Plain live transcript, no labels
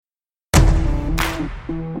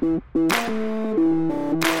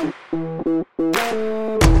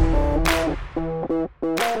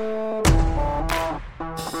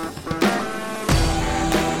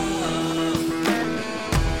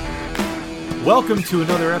Welcome to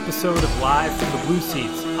another episode of Live from the Blue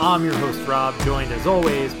Seats. I'm your host, Rob, joined as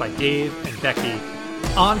always by Dave and Becky.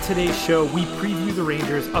 On today's show, we preview the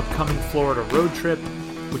Rangers' upcoming Florida road trip,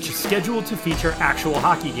 which is scheduled to feature actual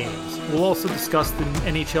hockey games. We'll also discuss the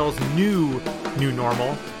NHL's new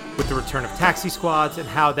normal with the return of taxi squads and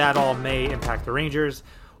how that all may impact the Rangers.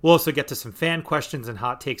 We'll also get to some fan questions and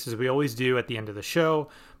hot takes as we always do at the end of the show.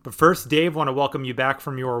 But first, Dave, want to welcome you back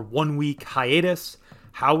from your 1-week hiatus.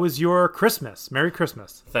 How was your Christmas? Merry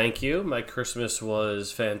Christmas. Thank you. My Christmas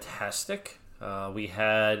was fantastic. We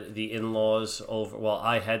had the in-laws over. Well,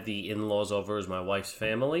 I had the in-laws over as my wife's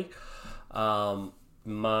family.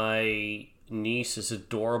 My niece is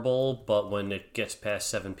adorable, but when it gets past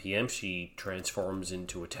 7 p.m., she transforms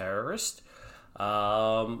into a terrorist.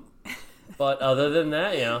 But other than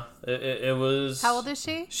that, yeah, it was... How old is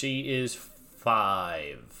she? She is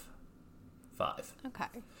 5. Okay.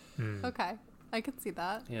 Okay. I can see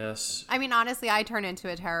that. Yes. I mean, honestly, I turn into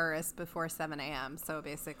a terrorist before 7 a.m., so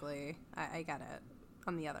basically, I get it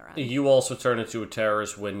on the other end. You also turn into a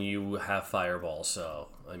terrorist when you have Fireball, so,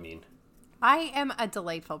 I mean... I am a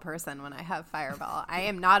delightful person when I have Fireball. I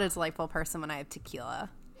am not a delightful person when I have tequila.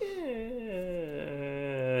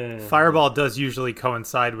 Fireball does usually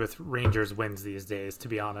coincide with Rangers wins these days, to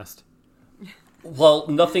be honest. Well,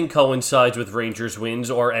 nothing coincides with Rangers wins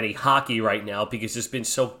or any hockey right now because it's been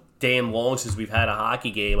so damn long since we've had a hockey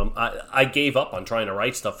game. I gave up on trying to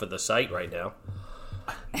write stuff for the site right now.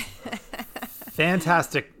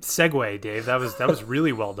 Fantastic segue, Dave. That was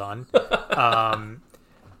really well done.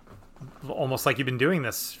 Almost like you've been doing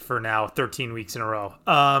this for now 13 weeks in a row.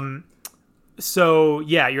 So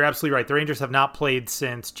yeah, you're absolutely right. The Rangers have not played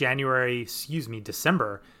since December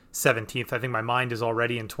 17th. I think my mind is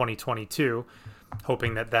already in 2022,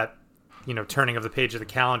 hoping that turning of the page of the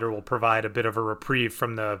calendar will provide a bit of a reprieve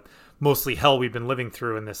from the mostly hell we've been living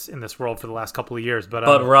through in this world for the last couple of years. But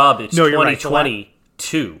Rob, it's no,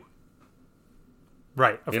 2022.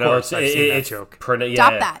 Right, of course. I've seen that joke.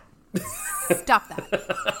 Stop that. Stop that.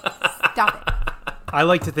 Stop it. I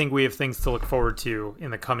like to think we have things to look forward to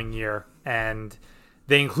in the coming year, and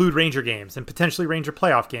they include Ranger games and potentially Ranger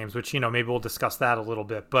playoff games, which, maybe we'll discuss that a little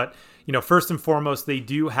bit. But, first and foremost, they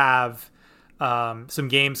do have some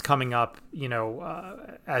games coming up.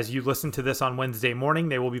 As you listen to this on Wednesday morning,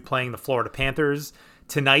 they will be playing the Florida Panthers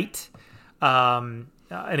tonight. And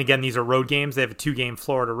again, these are road games. They have a 2-game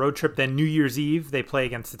Florida road trip. Then New Year's Eve, they play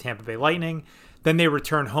against the Tampa Bay Lightning. Then they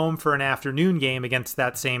return home for an afternoon game against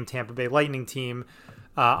that same Tampa Bay Lightning team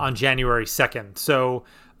on January 2nd. So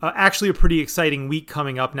actually a pretty exciting week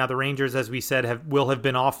coming up. Now the Rangers, as we said, will have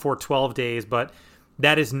been off for 12 days, but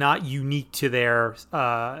that is not unique to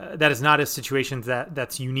that is not a situation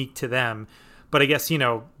that's unique to them. But I guess,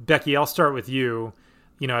 Becky, I'll start with you.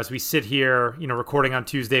 As we sit here, recording on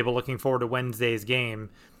Tuesday, but looking forward to Wednesday's game,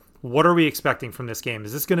 what are we expecting from this game?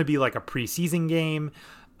 Is this going to be like a preseason game?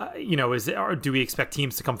 Or do we expect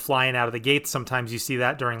teams to come flying out of the gates? Sometimes you see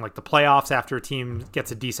that during like the playoffs after a team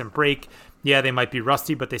gets a decent break. Yeah, they might be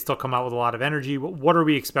rusty, but they still come out with a lot of energy. What are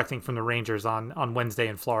we expecting from the Rangers on Wednesday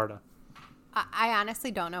in Florida? I honestly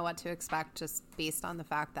don't know what to expect just based on the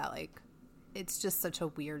fact that it's just such a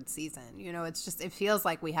weird season. It feels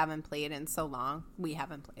like we haven't played in so long. We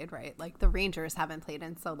haven't played, right? Like the Rangers haven't played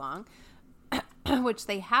in so long, which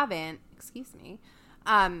they haven't, excuse me.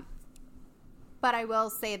 But I will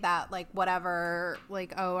say that, whatever,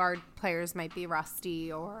 our players might be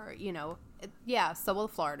rusty or, so will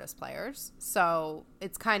Florida's players. So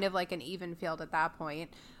it's kind of like an even field at that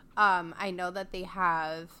point. I know that they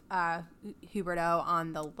have Huberdeau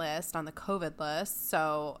on the list, on the COVID list.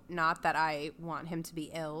 So not that I want him to be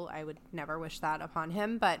ill. I would never wish that upon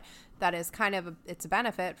him. But that is kind of it's a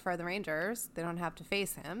benefit for the Rangers. They don't have to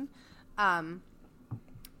face him.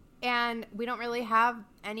 And we don't really have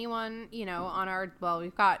anyone,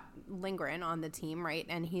 we've got Lindgren on the team, right?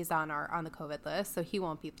 And he's on the COVID list, so he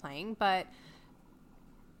won't be playing. But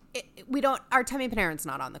Artemi Panarin's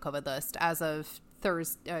not on the COVID list as of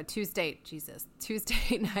Tuesday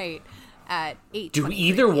night at 8:23. Do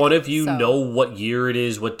either one of you know what year it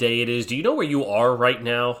is, what day it is? Do you know where you are right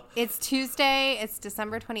now? It's Tuesday. It's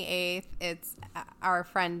December 28th. It's our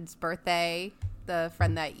friend's birthday, the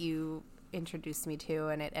friend that you introduced me to,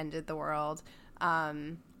 and it ended the world.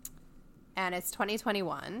 And it's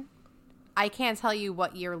 2021. I can't tell you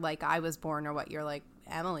what year I was born or what year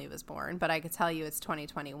Emily was born, but I could tell you it's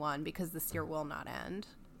 2021 because this year will not end.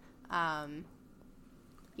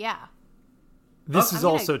 Yeah. This is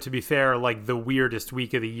also, to be fair, like the weirdest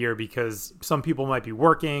week of the year because some people might be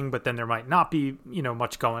working, but then there might not be,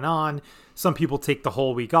 much going on. Some people take the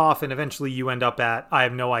whole week off, and eventually you end up at, I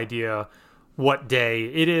have no idea what day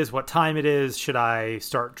it is, what time it is. Should I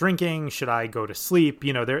start drinking? Should I go to sleep?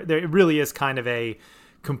 There really is kind of a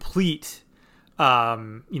complete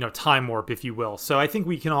time warp, if you will. So I think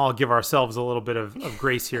we can all give ourselves a little bit of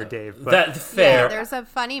grace here, Dave. But That's fair. Yeah, there's a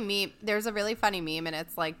funny meme. There's a really funny meme, and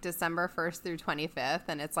it's like December 1st through 25th,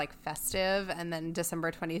 and it's like festive, and then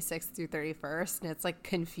December 26th through 31st, and it's like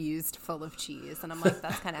confused, full of cheese. And I'm like,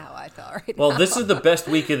 that's kind of how I feel right now. Well, this is the best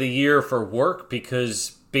week of the year for work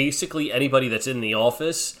because basically anybody that's in the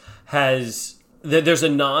office there's a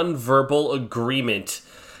non-verbal agreement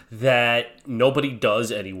that nobody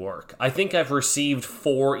does any work. I think I've received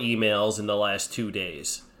 4 emails in the last 2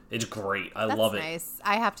 days. It's great. I love it. That's nice.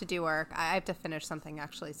 I have to do work. I have to finish something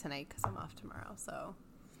actually tonight because I'm off tomorrow. So.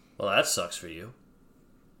 Well, that sucks for you.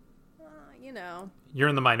 You're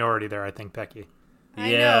in the minority there, I think, Becky.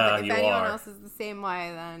 I know, but if anyone else is the same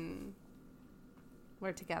way, then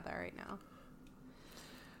we're together right now.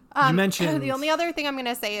 You mentioned... The only other thing I'm going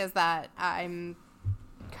to say is that I'm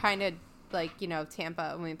kind of like,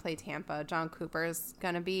 Tampa, when we play Tampa, John Cooper's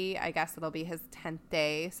going to be, I guess it'll be his 10th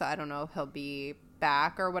day. So I don't know if he'll be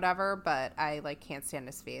back or whatever, but I can't stand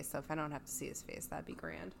his face. So if I don't have to see his face, that'd be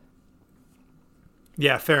grand.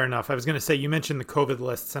 Yeah, fair enough. I was going to say, you mentioned the COVID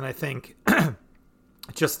lists, and I think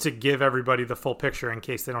just to give everybody the full picture in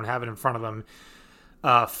case they don't have it in front of them,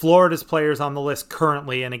 Florida's players on the list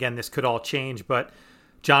currently, and again, this could all change, but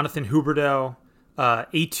Jonathan Huberdeau,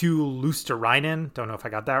 Eetu Luostarinen, don't know if I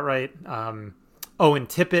got that right, Owen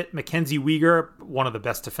Tippett, Mackenzie Weegar, one of the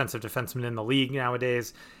best defensive defensemen in the league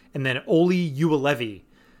nowadays, and then Olli Juolevi,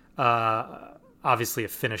 obviously a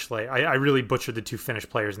Finnish I really butchered the 2 Finnish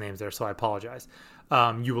players' names there, so I apologize.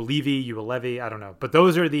 Juolevi, I don't know. But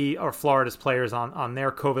those are Florida's players on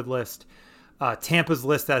their COVID list. Tampa's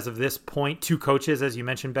list as of this point, 2 coaches, as you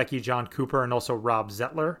mentioned, Becky, John Cooper, and also Rob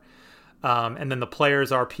Zettler. And then the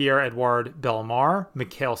players are Pierre-Edouard Bellemare,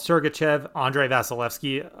 Mikhail Sergachev, Andrei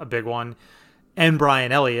Vasilevsky, a big one, and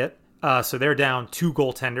Brian Elliott. So they're down 2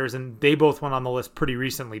 goaltenders, and they both went on the list pretty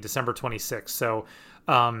recently, December 26th. So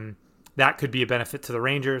that could be a benefit to the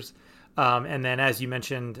Rangers. And then, as you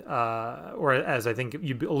mentioned, or as I think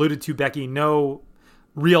you alluded to, Becky, no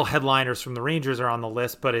real headliners from the Rangers are on the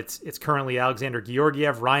list, but it's currently Alexander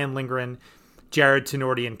Georgiev, Ryan Lindgren, Jared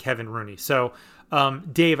Tenorti, and Kevin Rooney. So,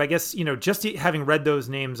 Dave, I guess, just having read those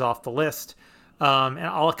names off the list, and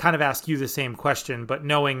I'll kind of ask you the same question, but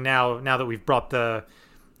knowing now that we've brought the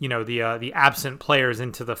absent players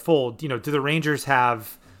into the fold, do the Rangers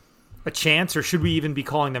have a chance, or should we even be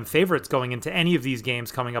calling them favorites going into any of these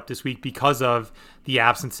games coming up this week because of the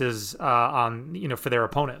absences for their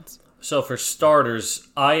opponents? So for starters,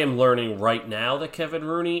 I am learning right now that Kevin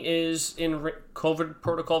Rooney is in COVID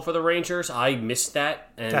protocol for the Rangers. I missed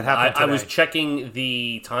that, and I was checking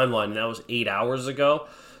the timeline, and that was 8 hours ago.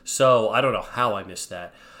 So I don't know how I missed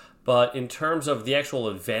that. But in terms of the actual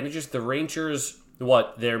advantages, the Rangers,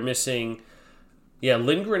 they're missing... Yeah,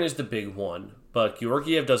 Lindgren is the big one, but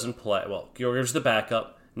Georgiev doesn't play. Well, Georgiev's the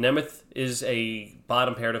backup. Nemeth is a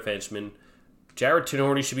bottom pair defenseman. Jared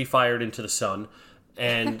Tenorti should be fired into the sun.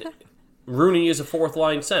 And Rooney is a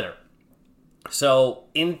 4th-line center. So,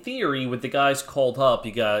 in theory, with the guys called up,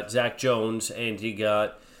 you got Zach Jones and you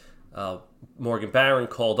got Morgan Barron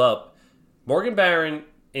called up. Morgan Barron,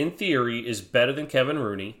 in theory, is better than Kevin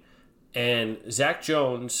Rooney. And Zach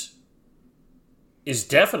Jones is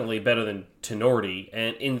definitely better than Tenorti,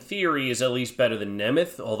 and in theory is at least better than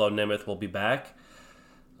Nemeth, although Nemeth will be back.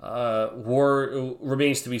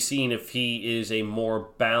 Remains to be seen if he is a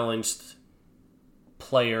more balanced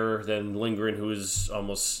player than Lindgren, who is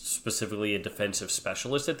almost specifically a defensive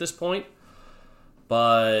specialist at this point.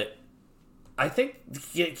 But I think,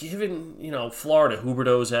 given Florida,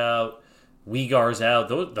 Huberdeau's out, Weegar's out,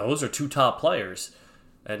 those are 2 top players.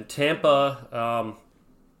 And Tampa...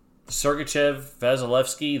 Sergachev,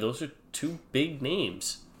 Vasilevsky, those are 2 big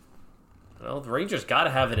names. Well, the Rangers got to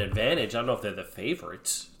have an advantage. I don't know if they're the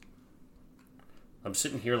favorites. I'm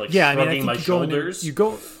sitting here shrugging my shoulders. You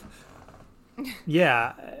go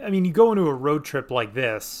into a road trip like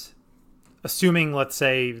this, assuming, let's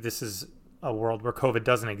say, this is a world where COVID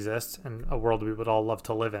doesn't exist and a world we would all love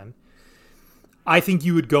to live in. I think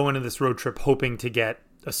you would go into this road trip hoping to get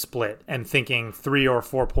a split and thinking 3 or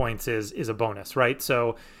 4 points is a bonus, right?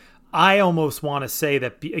 So I almost want to say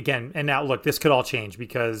that, again, and now look, this could all change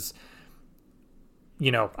because,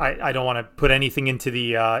 I don't want to put anything into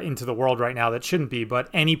the world right now that shouldn't be, but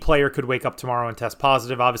any player could wake up tomorrow and test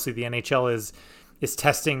positive. Obviously, the NHL is is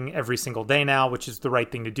testing every single day now, which is the right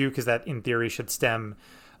thing to do because that in theory should stem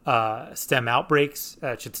outbreaks.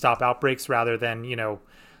 It should stop outbreaks rather than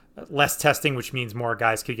less testing, which means more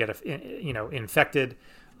guys could get infected,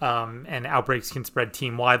 and outbreaks can spread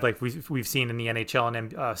team wide, like we've seen in the NFL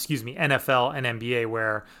and NBA,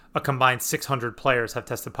 where a combined 600 players have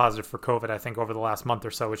tested positive for COVID, I think, over the last month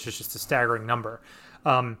or so, which is just a staggering number.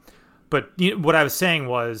 But what I was saying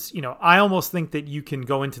was, I almost think that you can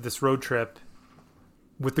go into this road trip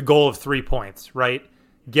with the goal of 3 points, right?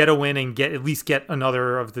 Get a win and at least get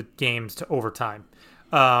another of the games to overtime.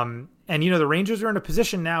 And the Rangers are in a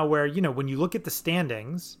position now where, when you look at the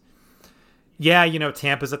standings,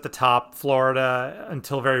 Tampa's at the top. Florida,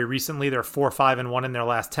 until very recently, they're 4-5-1 in their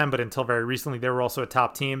last 10, but until very recently, they were also a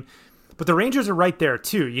top team. But the Rangers are right there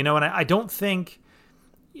too, and I don't think,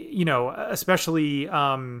 especially, we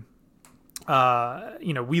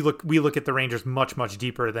look at the Rangers much, much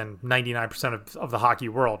deeper than 99% of the hockey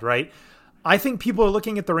world, right? I think people are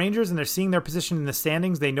looking at the Rangers and they're seeing their position in the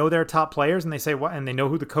standings. They know their top players and they say, and they know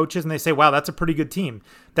who the coach is, and they say, wow, that's a pretty good team.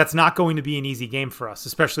 That's not going to be an easy game for us,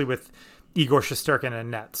 especially with Igor Shesterkin in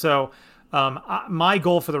net. So my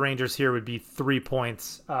goal for the Rangers here would be 3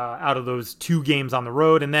 points out of those 2 games on the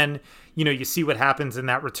road. And then, you see what happens in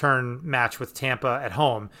that return match with Tampa at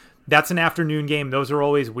home. That's an afternoon game. Those are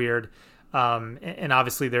always weird. And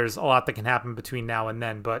obviously there's a lot that can happen between now and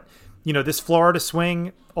then. But, this Florida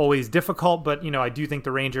swing, always difficult. But, I do think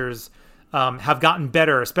the Rangers have gotten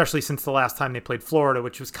better, especially since the last time they played Florida,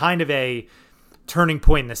 which was kind of a turning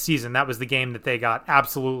point in the season. That was the game that they got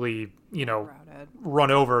absolutely,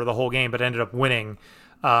 run over the whole game, but ended up winning.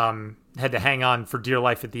 Had to hang on for dear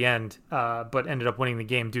life at the end, but ended up winning the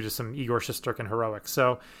game due to some Igor Shesterkin heroics.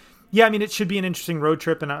 So, it should be an interesting road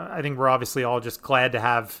trip, and I think we're obviously all just glad to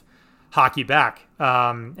have hockey back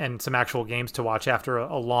and some actual games to watch after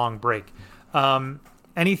a long break.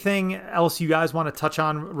 Anything else you guys want to touch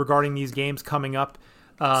on regarding these games coming up?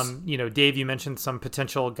 Dave, you mentioned some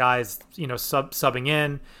potential guys, subbing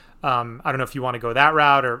in. I don't know if you want to go that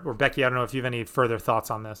route, or Becky, I don't know if you have any further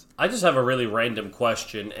thoughts on this. I just have a really random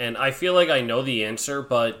question, and I feel like I know the answer,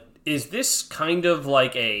 but is this kind of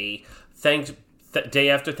like a day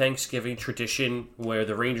after Thanksgiving tradition where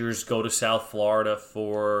the Rangers go to South Florida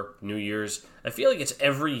for New Year's? I feel like it's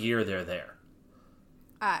every year they're there.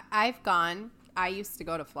 I've gone. I used to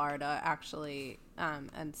go to Florida, actually,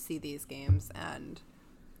 and see these games, and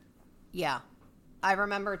yeah. I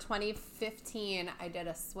remember 2015, I did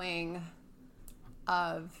a swing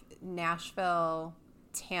of Nashville,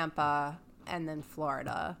 Tampa, and then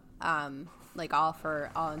Florida, all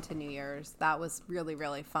into New Year's. That was really,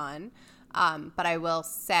 really fun. But I will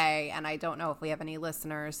say, and I don't know if we have any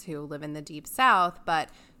listeners who live in the Deep South, but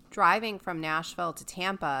driving from Nashville to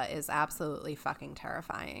Tampa is absolutely fucking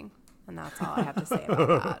terrifying. And that's all I have to say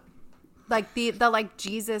about that. Like the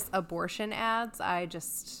Jesus abortion ads,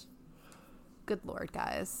 good Lord,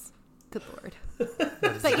 guys. Good Lord.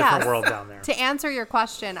 It's a different world down there. To answer your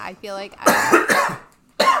question, I feel like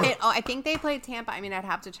I think they played Tampa. I mean, I'd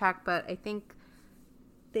have to check, but I think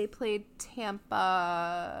they played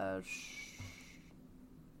Tampa,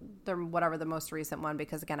 whatever the most recent one,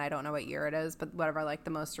 because again, I don't know what year it is, but whatever, the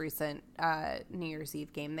most recent New Year's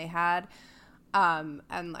Eve game they had. And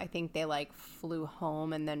I think they flew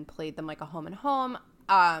home and then played them a home and home.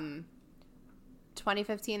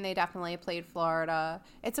 2015, they definitely played Florida.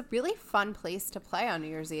 It's a really fun place to play on New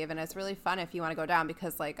Year's Eve, and it's really fun if you want to go down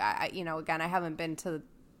because, again, I haven't been to,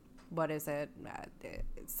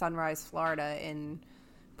 Sunrise, Florida in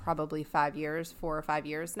probably 4 or 5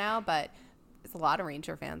 years now, but it's a lot of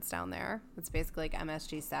Ranger fans down there. It's basically like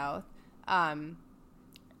MSG South.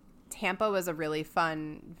 Tampa was a really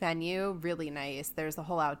fun venue, really nice. There's a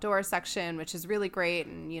whole outdoor section, which is really great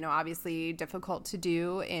and, obviously difficult to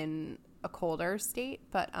do in a colder state,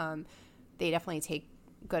 but they definitely take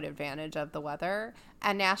good advantage of the weather.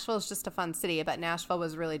 And Nashville is just a fun city, but Nashville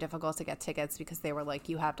was really difficult to get tickets because they were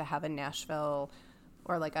you have to have a Nashville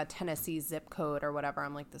or a Tennessee zip code or whatever.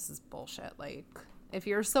 I'm this is bullshit. If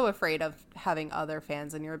you're so afraid of having other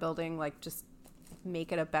fans in your building, just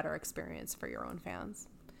make it a better experience for your own fans.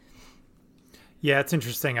 Yeah, it's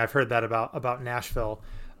interesting. I've heard that about Nashville.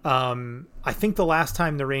 I think the last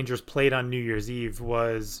time the Rangers played on New Year's Eve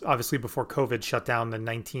was obviously before COVID shut down the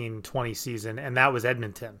 1920 season, and that was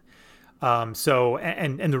Edmonton. And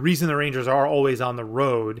the reason the Rangers are always on the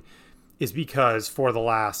road is because for the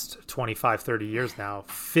last 25, 30 years now,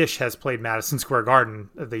 Phish has played Madison Square Garden,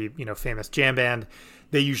 the famous jam band.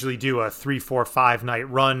 They usually do a 3, 4, 5 night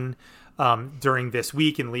run during this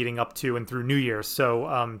week and leading up to and through New Year's.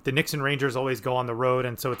 So the Knicks and Rangers always go on the road,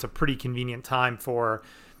 and so it's a pretty convenient time for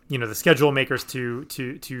the schedule makers to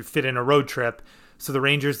fit in a road trip. So the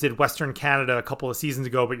Rangers did Western Canada a couple of seasons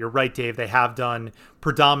ago, but you're right, Dave. They have done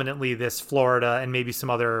predominantly this Florida and maybe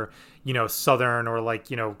some other, Southern or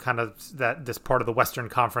kind of this part of the Western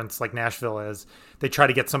Conference like Nashville is. They try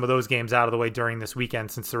to get some of those games out of the way during this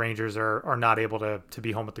weekend since the Rangers are not able to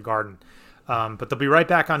be home at the Garden. But they'll be right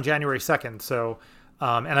back on January 2nd. So,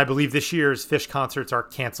 and I believe this year's Phish concerts are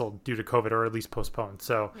canceled due to COVID or at least postponed.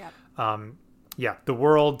 So, yep. Yeah, the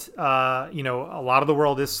world, a lot of the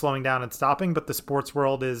world is slowing down and stopping, but the sports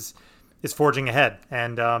world is forging ahead.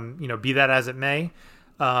 And, be that as it may,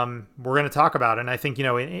 we're going to talk about it. And I think,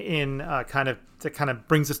 that kind of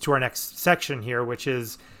brings us to our next section here, which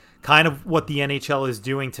is kind of what the NHL is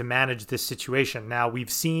doing to manage this situation. Now, we've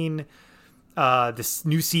seen this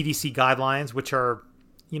new CDC guidelines, which are,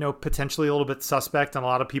 potentially a little bit suspect, and a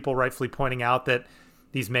lot of people rightfully pointing out that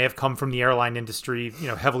these may have come from the airline industry,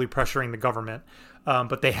 heavily pressuring the government.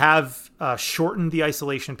 But they have shortened the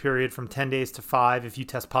isolation period from 10 days to 5 if you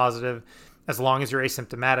test positive, as long as you're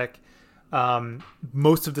asymptomatic.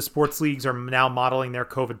 Most of the sports leagues are now modeling their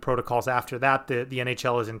COVID protocols after that. The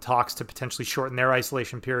NHL is in talks to potentially shorten their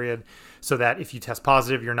isolation period so that if you test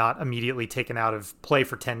positive, you're not immediately taken out of play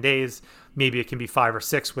for 10 days. Maybe it can be 5 or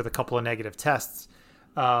 6 with a couple of negative tests.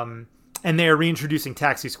 And they are reintroducing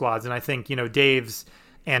taxi squads. And I think, Dave's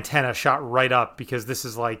antenna shot right up because this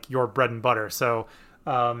is like your bread and butter. So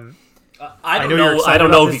I don't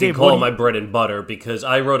know if you can call it my bread and butter, because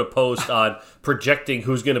I wrote a post on projecting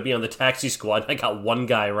who's going to be on the taxi squad. I got one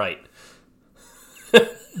guy right.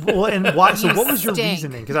 Well, and why? So what was your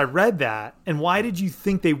reasoning? Because I read that, and why did you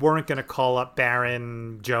think they weren't going to call up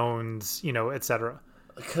Barron, Jones, et cetera?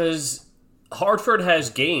 Because Hartford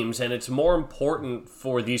has games, and it's more important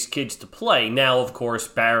for these kids to play. Now, of course,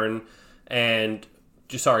 Gettinger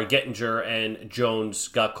and Jones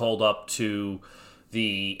got called up to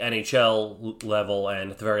the NHL level,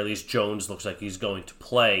 and at the very least, Jones looks like he's going to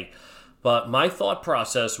play. But my thought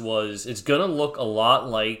process was it's going to look a lot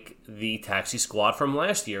like the taxi squad from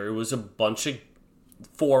last year. It was a bunch of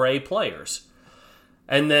 4A players.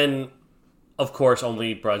 And then, of course,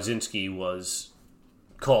 only Brodzinski was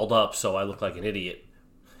called up, so I look like an idiot.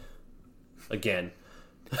 Again.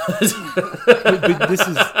 but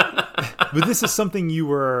this is something you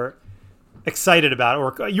were excited about,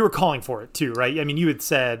 or you were calling for it too, right? I mean, you had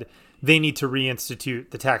said they need to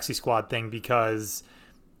reinstitute the taxi squad thing because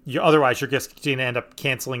otherwise you're just going to end up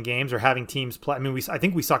canceling games or having teams play. I mean, I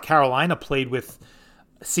think we saw Carolina played with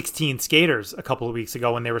 16 skaters a couple of weeks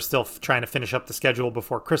ago when they were still trying to finish up the schedule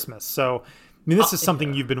before Christmas. So, I mean, this is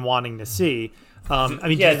something you've been wanting to see.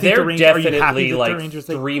 They're definitely like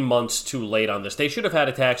 3 months too late on this. They should have had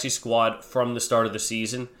a taxi squad from the start of the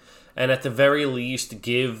season, and at the very least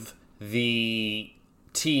give the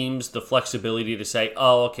teams the flexibility to say,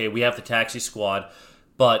 oh, okay, we have the taxi squad,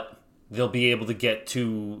 but they'll be able to get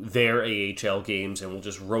to their AHL games and we'll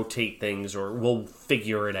just rotate things, or we'll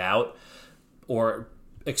figure it out, or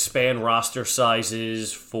expand roster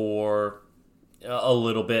sizes for a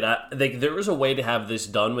little bit. There is a way to have this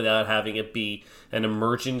done without having it be an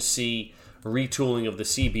emergency retooling of the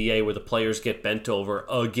CBA where the players get bent over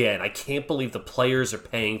again. I can't believe the players are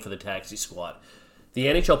paying for the taxi squad. The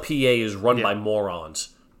NHLPA is run by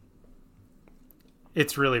morons.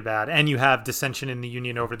 It's really bad. And you have dissension in the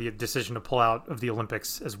union over the decision to pull out of the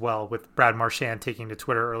Olympics as well, with Brad Marchand taking to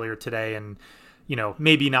Twitter earlier today. And,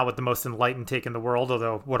 maybe not with the most enlightened take in the world,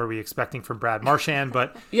 although what are we expecting from Brad Marchand?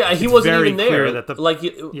 But yeah, he wasn't even there.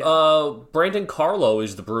 That Brandon Carlo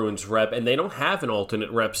is the Bruins rep, and they don't have an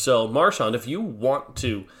alternate rep. So, Marchand, if you want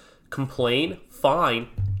to complain, fine.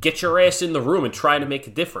 Get your ass in the room and try to make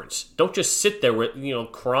a difference. Don't just sit there with,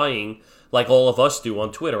 crying like all of us do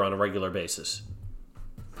on Twitter on a regular basis.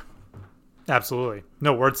 Absolutely.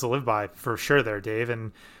 No, words to live by for sure there, Dave.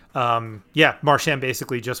 And Marchand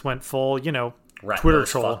basically just went full, Twitter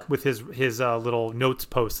troll with his little notes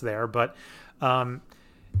post there. But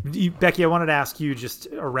Becky, I wanted to ask you just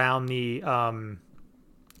around the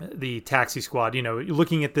taxi squad,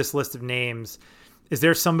 looking at this list of names, is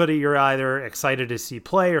there somebody you're either excited to see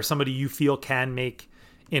play or somebody you feel can make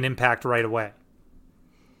an impact right away?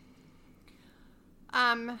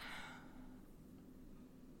 I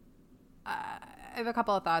have a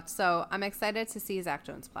couple of thoughts. So I'm excited to see Zach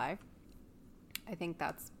Jones play. I think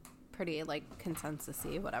that's pretty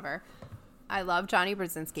consensus-y, whatever. I love Johnny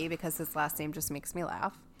Brodzinski because his last name just makes me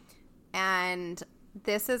laugh. And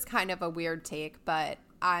this is kind of a weird take, but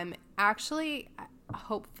I'm actually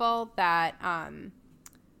hopeful that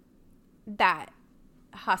that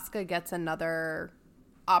Huska gets another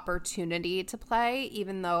opportunity to play,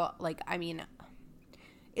 even though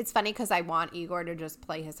it's funny because I want Igor to just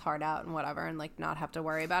play his heart out and whatever and like not have to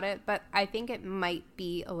worry about it. But I think it might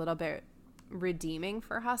be a little bit redeeming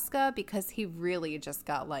for Huska because he really just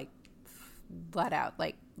got like let out,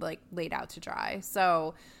 like laid out to dry.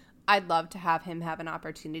 So I'd love to have him have an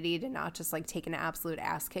opportunity to not just like take an absolute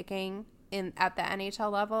ass kicking at the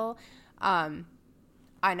NHL level.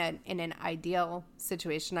 In an ideal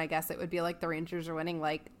situation, I guess it would be like the Rangers are winning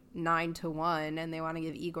like 9-1 and they want to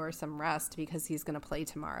give Igor some rest because he's going to play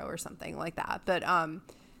tomorrow or something like that. But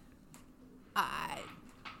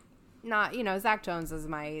Zach Jones is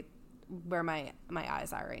where my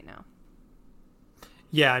eyes are right now.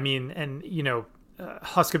 Yeah, I mean, and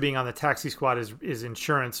Huska being on the taxi squad is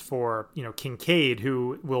insurance for Kincaid,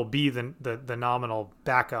 who will be the nominal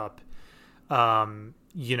backup. On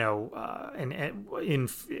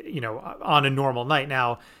a normal night.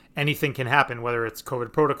 Now, anything can happen, whether it's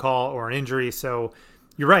COVID protocol or an injury. So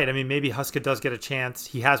you're right. I mean, maybe Huska does get a chance.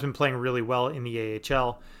 He has been playing really well in the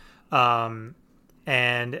AHL.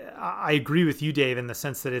 And I agree with you, Dave, in the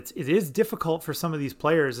sense that it is difficult for some of these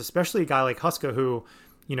players, especially a guy like Huska, who,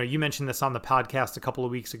 you mentioned this on the podcast a couple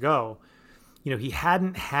of weeks ago. He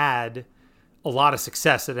hadn't had a lot of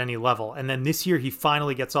success at any level. And then this year he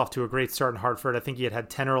finally gets off to a great start in Hartford. I think he had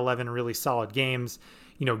 10 or 11 really solid games,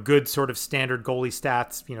 good sort of standard goalie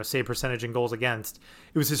stats, save percentage and goals against.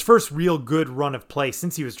 It was his first real good run of play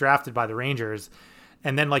since he was drafted by the Rangers.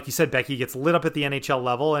 And then, like you said, Becky, gets lit up at the NHL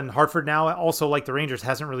level. And Hartford now, also like the Rangers,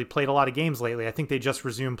 hasn't really played a lot of games lately. I think they just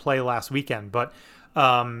resumed play last weekend. But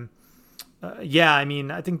yeah, I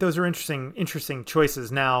mean, I think those are interesting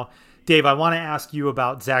choices. Now, Dave, I want to ask you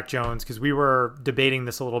about Zach Jones because we were debating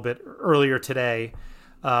this a little bit earlier today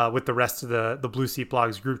with the rest of the Blue Seat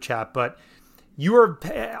Blogs group chat. But you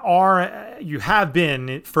have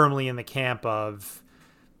been firmly in the camp of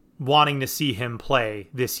wanting to see him play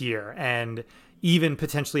this year, and even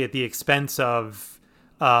potentially at the expense of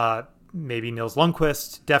maybe Nils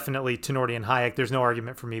Lundqvist, definitely Tennordi and Hayek. There's no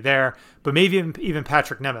argument for me there, but maybe even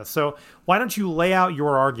Patrick Nemeth. So why don't you lay out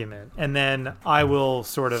your argument, and then I will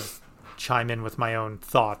sort of chime in with my own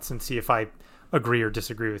thoughts and see if I agree or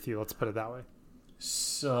disagree with you. Let's put it that way.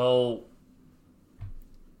 So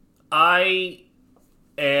I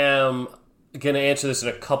am going to answer this in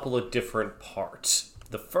a couple of different parts.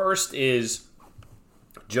 The first is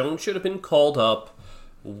Jones should have been called up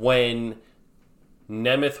when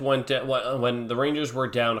Nemeth went down, when the Rangers were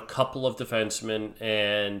down a couple of defensemen,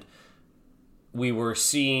 and we were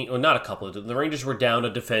seeing, well, not a couple of, the Rangers were down a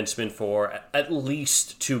defenseman for at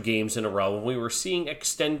least 2 games in a row, and we were seeing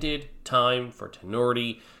extended time for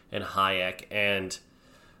Tennordi and Hayek. And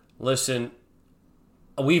listen,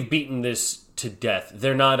 we've beaten this to death.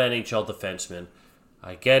 They're not NHL defensemen.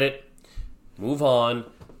 I get it. Move on.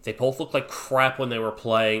 They both looked like crap when they were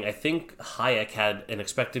playing. I think Hayek had an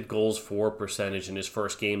expected goals for percentage in his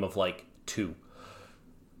first game of like 2.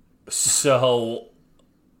 So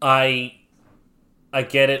I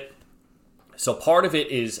get it. So part of it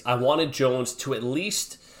is I wanted Jones to at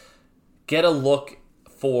least get a look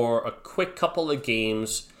for a quick couple of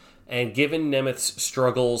games, and given Nemeth's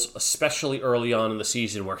struggles, especially early on in the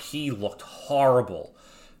season where he looked horrible,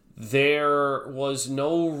 there was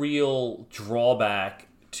no real drawback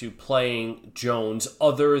to playing Jones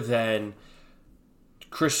other than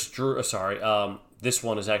this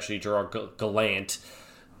one is actually Gerard Gallant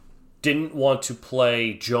didn't want to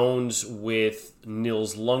play Jones with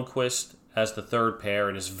Nils Lundqvist as the third pair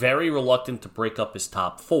and is very reluctant to break up his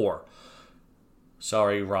top 4.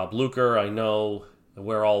 Sorry, Rob Luker, I know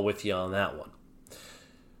we're all with you on that one.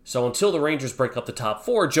 So until the Rangers break up the top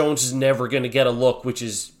 4, Jones is never going to get a look, which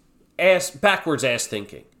is backwards ass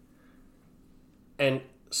thinking. And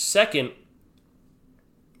second,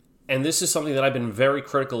 and this is something that I've been very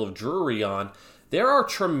critical of Drury on, there are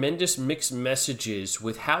tremendous mixed messages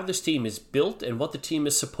with how this team is built and what the team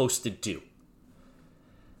is supposed to do.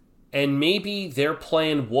 And maybe their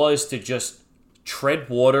plan was to just tread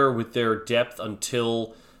water with their depth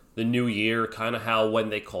until the new year, kind of how when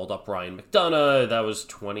they called up Ryan McDonough, that was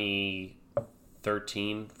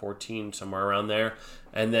 2013, 14, somewhere around there.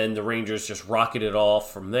 And then the Rangers just rocketed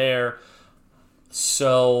off from there.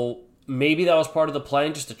 So maybe that was part of the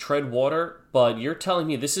plan, just to tread water. But you're telling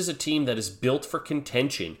me this is a team that is built for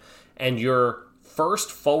contention, and your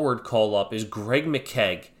first forward call-up is Greg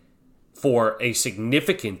McKegg for a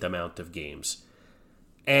significant amount of games,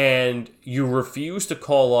 and you refuse to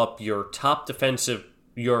call up your top defensive,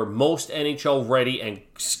 your most NHL-ready and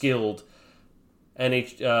skilled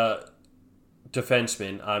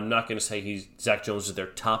defenseman. I'm not going to say Zach Jones is their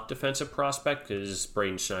top defensive prospect, because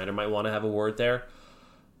Braden Schneider might want to have a word there.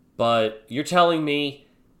 But you're telling me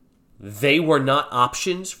they were not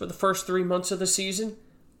options for the first 3 months of the season,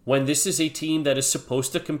 when this is a team that is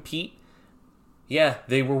supposed to compete. Yeah,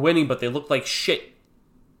 they were winning, but they looked like shit.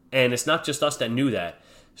 And it's not just us that knew that.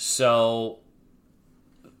 So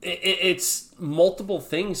it's multiple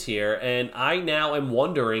things here, and I now am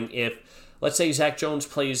wondering if, let's say Zach Jones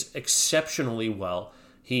plays exceptionally well,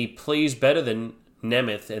 he plays better than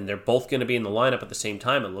Nemeth, and they're both going to be in the lineup at the same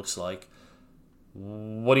time, it looks like.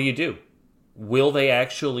 What do? Will they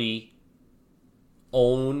actually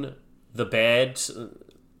own the bad,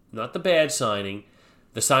 not the bad signing,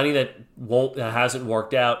 the signing that hasn't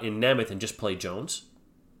worked out in Nemeth, and just play Jones?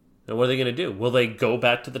 And what are they going to do? Will they go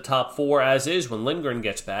back to the top 4 as is when Lindgren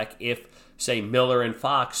gets back if, say, Miller and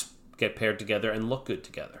Fox get paired together and look good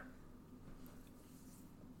together?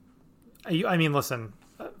 I mean, listen,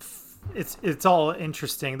 it's all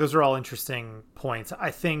interesting. Those are all interesting points.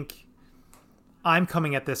 I think I'm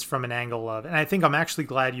coming at this from an angle of, and I think I'm actually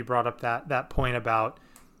glad you brought up that point about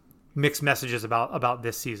mixed messages about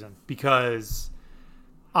this season, because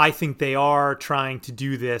I think they are trying to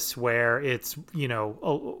do this where it's,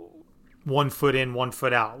 1 foot in, 1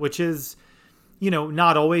 foot out, which is,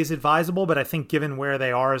 not always advisable, but I think given where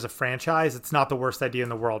they are as a franchise, it's not the worst idea in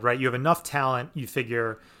the world, right? You have enough talent, you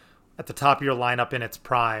figure, at the top of your lineup in its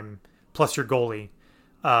prime, plus your goalie,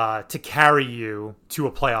 to carry you to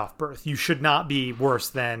a playoff berth. You should not be worse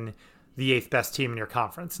than the 8th best team in your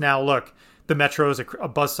conference. Now, look, the Metro is a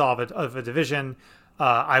buzzsaw of a division.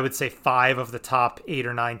 I would say 5 of the top 8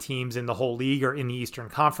 or 9 teams in the whole league are in the Eastern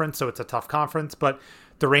Conference, so it's a tough conference. But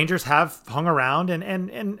the Rangers have hung around,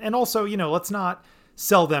 and also, let's not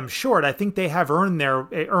sell them short. I think they have earned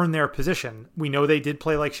their position. We know they did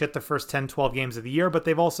play like shit the first 10, 12 games of the year, but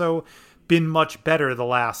they've also been much better the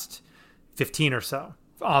last 15 or so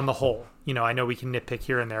on the whole. I know we can nitpick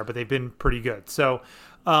here and there, but they've been pretty good. So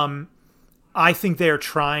I think they are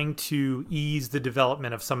trying to ease the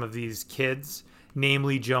development of some of these kids,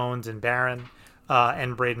 namely Jones and Barron,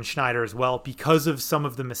 and Braden Schneider as well, because of some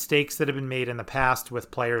of the mistakes that have been made in the past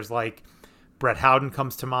with players like Brett Howden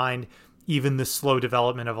comes to mind, even the slow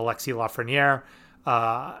development of Alexis Lafreniere.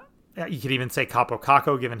 You could even say Capo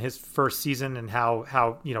Caco, given his first season and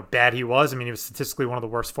how bad he was. I mean, he was statistically one of the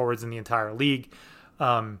worst forwards in the entire league.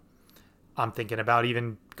 I'm thinking about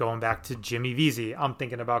even going back to Jimmy Vesey. I'm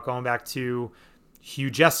thinking about going back to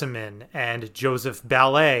Hugh Jessamine and Joseph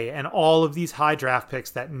Ballet and all of these high draft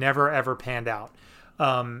picks that never, ever panned out.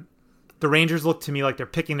 The Rangers look to me like they're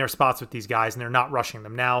picking their spots with these guys and they're not rushing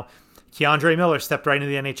them. Now, Keandre Miller stepped right into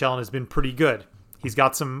the NHL and has been pretty good. He's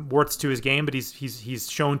got some warts to his game, but he's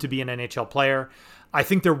shown to be an NHL player. I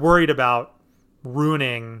think they're worried about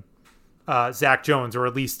ruining Zach Jones, or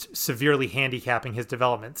at least severely handicapping his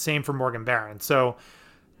development. Same for Morgan Barron. So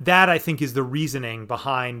that, I think, is the reasoning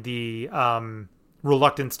behind the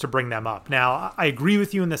reluctance to bring them up. Now, I agree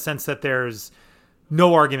with you in the sense that there's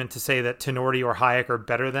no argument to say that Tinordi or Hayek are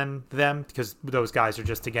better than them, because those guys are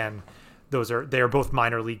just, again, they are both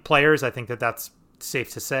minor league players. I think that's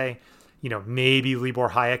safe to say. Maybe Libor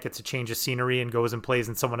Hayek gets a change of scenery and goes and plays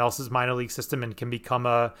in someone else's minor league system and can become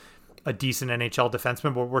a decent NHL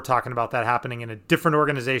defenseman, but we're talking about that happening in a different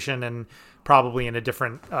organization and probably in a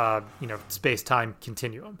different, space-time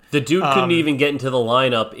continuum. The dude couldn't even get into the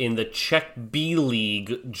lineup in the Czech B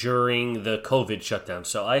League during the COVID shutdown,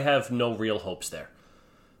 so I have no real hopes there.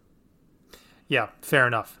 Yeah, fair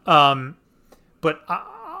enough. But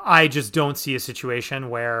I just don't see a situation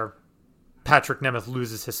where Patrick Nemeth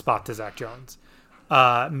loses his spot to Zach Jones.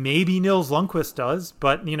 Maybe Nils Lundkvist does,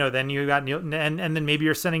 but then you got Neil, and then maybe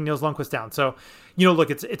you're sending Nils Lundkvist down. So, look,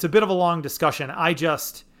 it's a bit of a long discussion. I do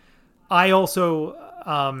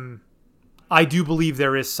believe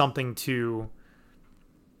there is something to,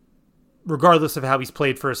 regardless of how he's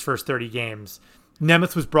played for his first 30 games,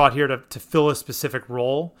 Nemeth was brought here to fill a specific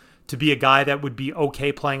role, to be a guy that would be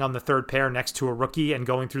okay playing on the third pair next to a rookie and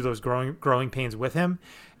going through those growing pains with him.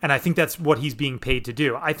 And I think that's what he's being paid to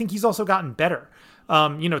do. I think he's also gotten better.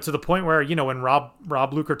 To the point where, when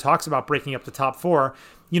Rob Luker talks about breaking up the top 4,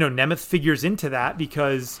 Nemeth figures into that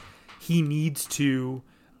because he needs to,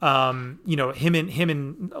 him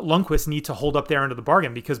and Lundkvist need to hold up their end of the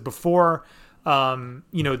bargain, because before,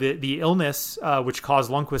 the illness, which caused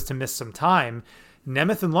Lundkvist to miss some time,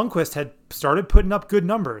 Nemeth and Lundkvist had started putting up good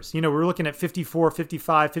numbers. We were looking at 54,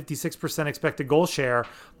 55, 56% expected goal share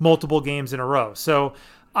multiple games in a row. So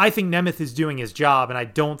I think Nemeth is doing his job, and I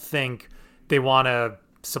don't think they want to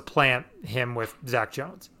supplant him with Zach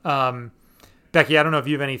Jones. Becky, I don't know if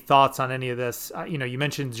you have any thoughts on any of this. You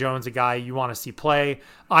mentioned Jones, a guy you want to see play.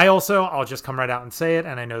 I'll just come right out and say it,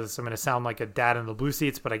 and I know this, I'm going to sound like a dad in the blue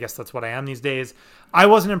seats, but I guess that's what I am these days. I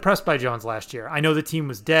wasn't impressed by Jones last year. I know the team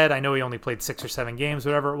was dead. I know he only played 6 or 7 games,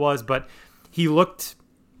 whatever it was, but he looked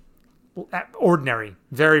ordinary,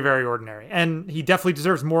 very, very ordinary. And he definitely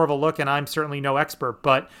deserves more of a look, and I'm certainly no expert,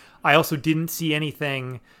 but I also didn't see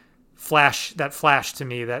anything flash to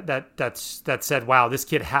me that said, wow, this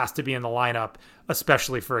kid has to be in the lineup,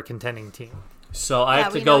 especially for a contending team. So I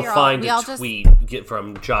have to go find a tweet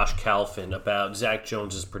from Josh Calvin about Zach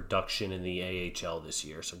Jones's production in the AHL this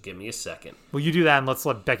year. So give me a second. Well, you do that, and let's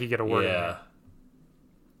let Becky get a word in there.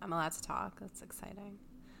 I'm allowed to talk. That's exciting.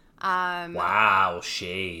 Wow,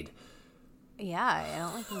 shade. Yeah, I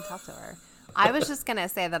don't like when you talk to her. I was just gonna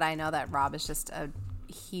say that I know that Rob is just a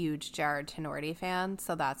huge Jared Tenorti fan,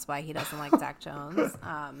 so that's why he doesn't like Zach Jones.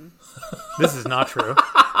 This is not true.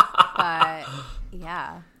 But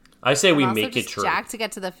yeah, I say we I'm make it true. Jack to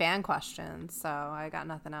get to the fan questions, so I got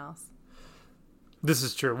nothing else. This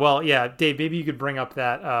is true. Well, yeah, Dave, maybe you could bring up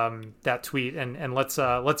that tweet and let's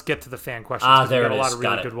get to the fan questions. There got it a lot is. of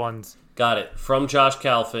really good ones. Got it. From Josh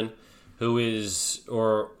Calvin, who is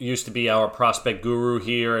or used to be our prospect guru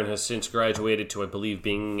here and has since graduated to, I believe,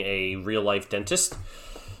 being a real-life dentist.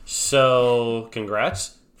 So,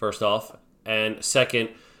 congrats, first off. And second,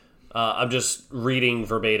 I'm just reading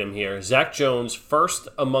verbatim here. Zach Jones, first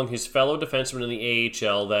among his fellow defensemen in the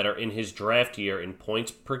AHL that are in his draft year in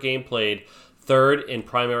points per game played, third in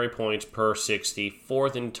primary points per 60,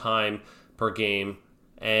 fourth in time per game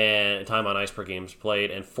and time on ice per games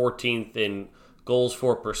played, and 14th in goals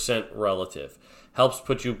for percent relative. Helps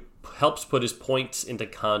put his points into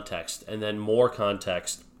context, and then more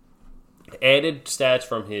context. Added stats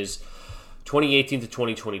from his 2018 to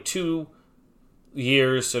 2022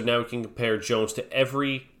 years, so now we can compare Jones to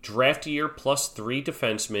every draft year plus 3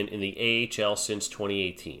 defensemen in the AHL since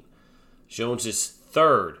 2018. Jones is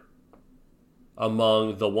third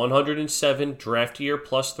among the 107 draft year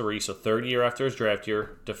plus 3, so third year after his draft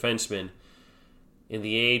year, defensemen in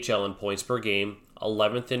the AHL in points per game,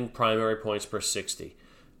 11th in primary points per 60.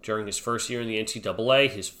 During his first year in the NCAA,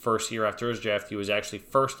 his first year after his draft, he was actually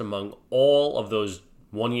first among all of those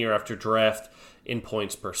 1 year after draft in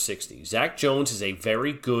points per 60. Zach Jones is a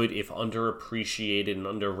very good, if underappreciated and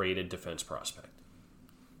underrated defense prospect.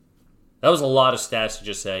 That was a lot of stats to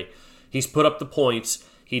just say, he's put up the points,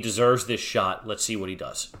 he deserves this shot, let's see what he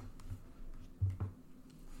does.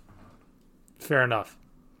 Fair enough.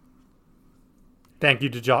 Thank you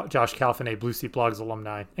to Josh Calvin, a Blue Seat Blogs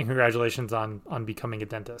alumni, and congratulations on becoming a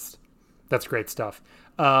dentist. That's great stuff.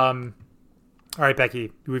 All right,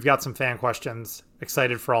 Becky, we've got some fan questions.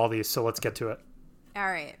 Excited for all these, so let's get to it. All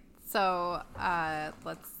right, so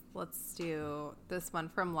let's do this one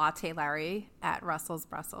from Latte Larry at Russell's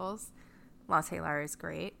Brussels. Latte Larry's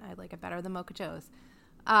great. I like it better than Mocha Joe's.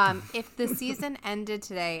 If the season ended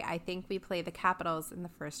today, I think we play the Capitals in the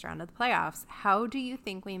first round of the playoffs. How do you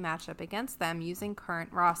think we match up against them using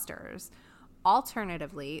current rosters?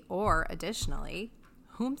 Alternatively, or additionally,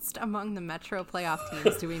 whomst among the Metro playoff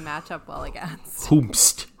teams do we match up well against?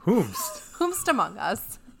 Whomst Among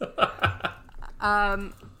us.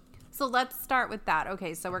 So let's start with that.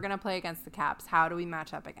 Okay, so we're going to play against the Caps. How do we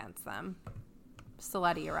match up against them?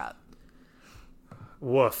 Stiletti, you're up.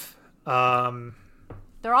 Woof.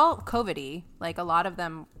 They're all COVID-y. Like, a lot of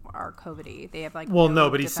them are COVID-y. They have, like,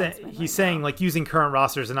 but he's saying, like, using current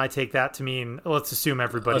rosters, and I take that to mean, let's assume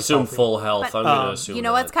everybody's healthy. Full health. But, I'm going to assume you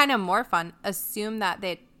know that. what's kind of more fun? Assume that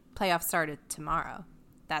the playoffs started tomorrow.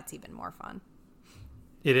 That's even more fun.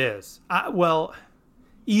 It is. Well,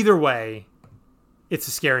 either way, it's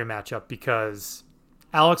a scary matchup because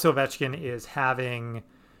Alex Ovechkin is having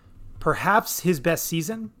perhaps his best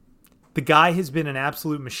season. The guy has been an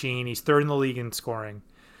absolute machine. He's third in the league in scoring.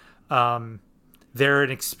 They're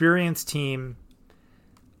an experienced team,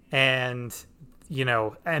 and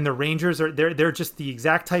and the Rangers they're just the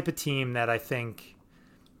exact type of team that I think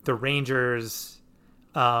the Rangers.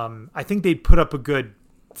 I think they'd put up a good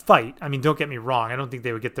fight. I mean, don't get me wrong. I don't think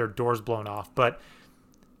they would get their doors blown off, but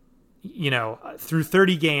through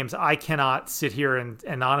 30 games, I cannot sit here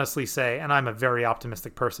and honestly say, and I'm a very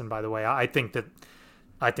optimistic person, by the way. I think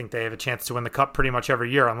they have a chance to win the cup pretty much every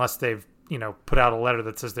year, unless they've put out a letter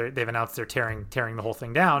that says they've announced they're tearing the whole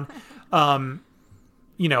thing down.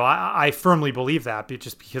 I firmly believe that,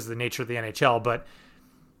 just because of the nature of the NHL. But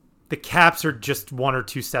the Caps are just 1 or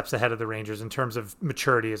 2 steps ahead of the Rangers in terms of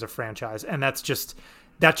maturity as a franchise, and that just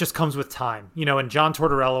comes with time. And John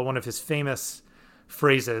Tortorella, one of his famous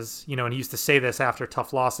phrases, and he used to say this after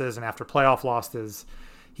tough losses and after playoff losses,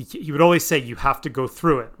 he would always say you have to go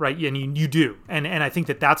through it, right? And you do. And I think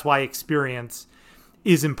that's why experience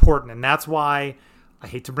is important. And that's why, I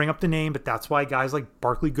hate to bring up the name, but that's why guys like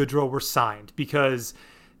Barclay Goodrow were signed. Because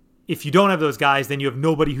if you don't have those guys, then you have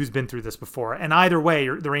nobody who's been through this before. And either way,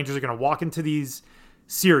 the Rangers are going to walk into these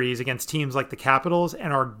series against teams like the Capitals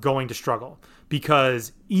and are going to struggle.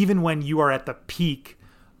 Because even when you are at the peak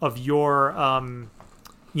of your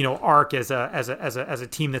arc as a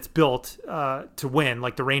team that's built to win,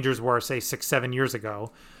 like the Rangers were, say, 6-7 years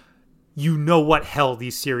ago, you know what hell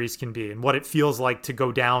these series can be and what it feels like to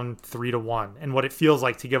go down 3-1 and what it feels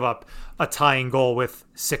like to give up a tying goal with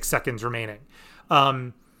 6 seconds remaining.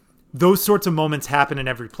 Those sorts of moments happen in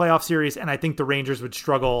every playoff series, and I think the Rangers would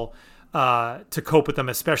struggle to cope with them,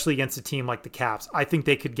 especially against a team like the Caps. I think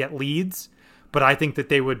they could get leads, but I think that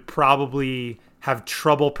they would probably have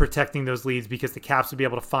trouble protecting those leads because the Caps would be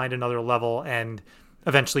able to find another level and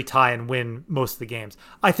eventually tie and win most of the games.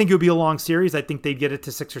 I think it would be a long series. I think they'd get it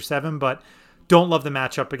to 6 or 7, but don't love the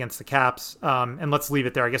matchup against the Caps. And let's leave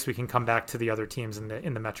it there. I guess we can come back to the other teams in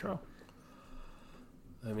the Metro.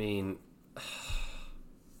 I mean,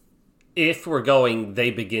 if we're going, they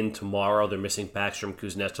begin tomorrow. They're missing Backstrom,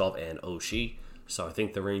 Kuznetsov, and Oshie. So I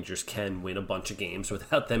think the Rangers can win a bunch of games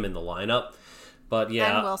without them in the lineup. But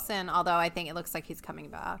yeah. And Wilson, although I think it looks like he's coming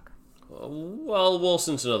back. Well,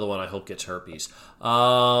 Wilson's another one I hope gets herpes.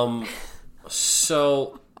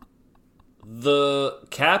 So the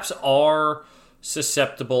Caps are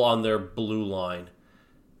susceptible on their blue line.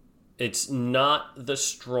 It's not the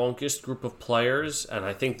strongest group of players, and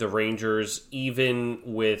I think the Rangers, even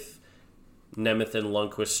with Nemeth and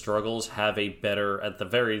Lundqvist struggles, have a better, at the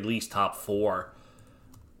very least, top 4.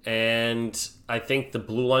 And I think the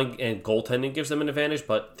blue line and goaltending gives them an advantage,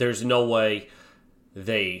 but there's no way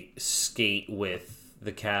they skate with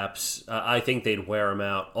the Caps. I think they'd wear them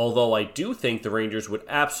out. Although I do think the Rangers would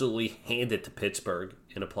absolutely hand it to Pittsburgh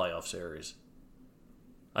in a playoff series.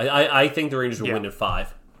 I think the Rangers would win in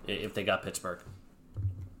 5 if they got Pittsburgh.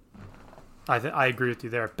 I agree with you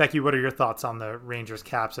there. Becky, what are your thoughts on the Rangers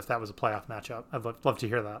Caps if that was a playoff matchup? I'd love to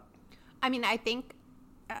hear that. I mean, I think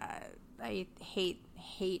I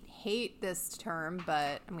hate this term,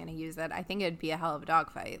 but I'm going to use it. I think it'd be a hell of a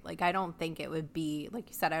dogfight. Like, I don't think it would be, like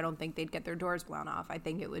you said, I don't think they'd get their doors blown off. I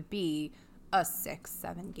think it would be a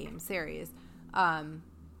 6-7 game series. I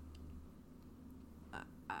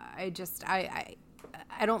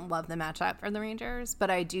don't love the matchup for the Rangers, but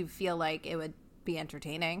I do feel like it would be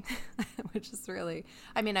entertaining, which is really,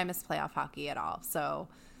 I mean, I miss playoff hockey at all. So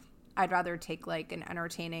I'd rather take like an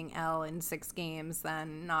entertaining L in 6 games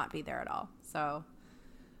than not be there at all. So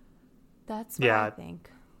that's what I think.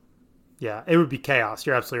 Yeah, it would be chaos.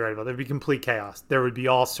 You're absolutely right about it. It would be complete chaos. There would be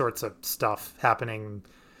all sorts of stuff happening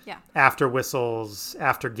after whistles,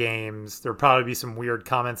 after games. There would probably be some weird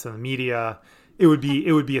comments in the media. It would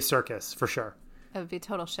be a circus for sure. It would be a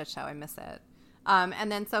total shit show. I miss it.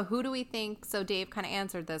 And then, so who do we think, so Dave kind of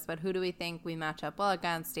answered this, but who do we think we match up well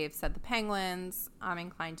against? Dave said the Penguins. I'm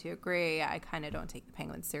inclined to agree. I kind of don't take the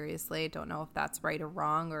Penguins seriously. Don't know if that's right or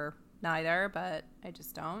wrong or neither, but I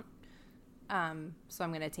just don't. So I'm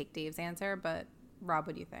going to take Dave's answer, but Rob,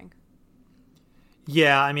 what do you think?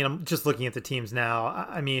 Yeah, I mean, I'm just looking at the teams now.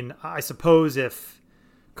 I mean, I suppose if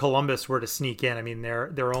Columbus were to sneak in, I mean,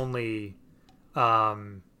 they're only,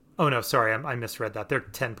 oh no, sorry, I misread that. They're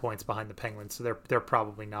 10 points behind the Penguins, so they're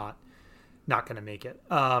probably not going to make it.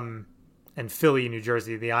 And Philly, New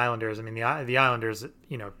Jersey, the Islanders. I mean, the Islanders,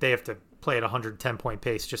 they have to play at 110 point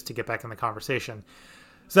pace just to get back in the conversation.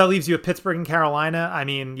 So that leaves you at Pittsburgh and Carolina. I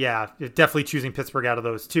mean, yeah, definitely choosing Pittsburgh out of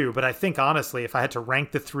those two. But I think honestly, if I had to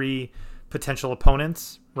rank the 3 potential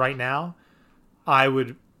opponents right now, I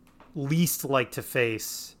would least like to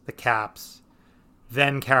face the Caps,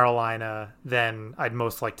 then Carolina, then I'd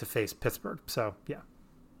most like to face Pittsburgh. So, yeah,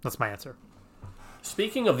 that's my answer.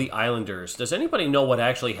 Speaking of the Islanders, does anybody know what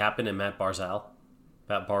actually happened in Matt Barzal?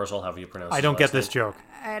 Matt Barzal, however you pronounce it. I don't get this joke.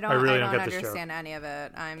 I really don't get this understand joke. any of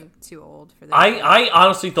it. I'm too old for this. I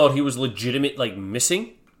honestly thought he was legitimate, like,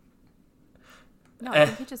 missing. No, I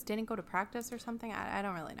think he just didn't go to practice or something. I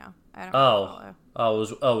don't really know. I don't really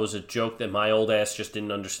follow. It was a joke that my old ass just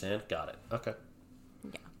didn't understand. Got it. Okay.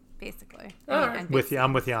 Yeah, basically. Right. With you,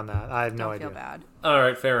 I'm with you on that. I have no idea. Don't feel bad. All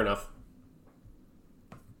right, fair enough.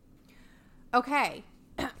 Okay.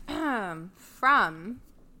 From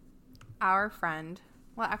our friend.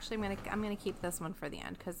 Well, actually, I'm gonna keep this one for the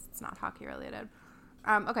end because it's not hockey related.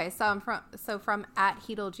 Okay, so from at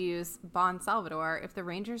Heedlejuice Bon Salvador, if the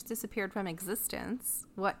Rangers disappeared from existence,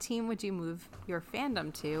 what team would you move your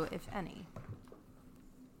fandom to, if any?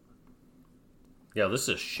 Yeah, this is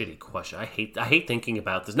a shitty question. I hate thinking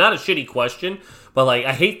about this. Not a shitty question, but like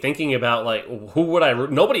I hate thinking about like who would I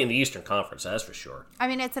root? Nobody in the Eastern Conference, that's for sure. I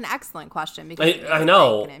mean, it's an excellent question because I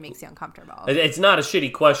know and it makes you uncomfortable. It's not a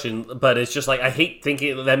shitty question, but it's just like I hate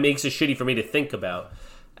thinking. That makes it shitty for me to think about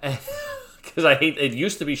because I hate. It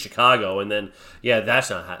used to be Chicago, and then that's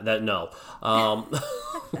not that. No,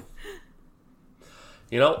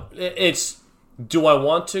 it's. Do I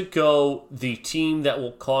want to go the team that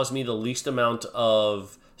will cause me the least amount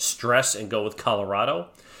of stress and go with Colorado?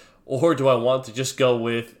 Or do I want to just go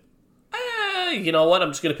with, you know what, I'm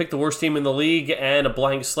just going to pick the worst team in the league and a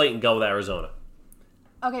blank slate and go with Arizona?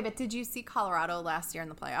 Okay, but did you see Colorado last year in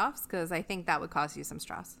the playoffs? Because I think that would cause you some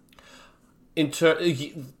stress. Let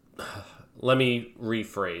me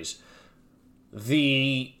rephrase.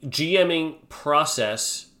 The GMing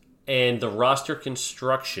process and the roster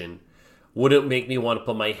construction wouldn't make me want to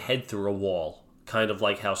put my head through a wall. Kind of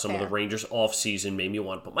like how some of the Rangers offseason made me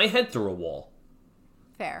want to put my head through a wall.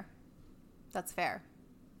 Fair. That's fair.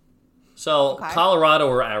 So, okay. Colorado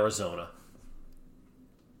or Arizona?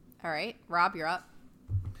 All right. Rob, you're up.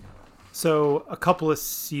 So, a couple of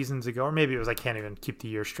seasons ago, or maybe it was, I can't even keep the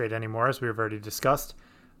year straight anymore, as we've already discussed,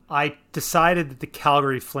 I decided that the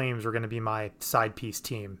Calgary Flames were going to be my side piece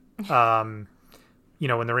team. When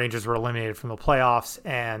the Rangers were eliminated from the playoffs,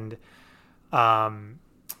 and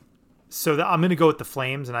so I'm going to go with the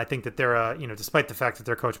Flames, and I think that they're, despite the fact that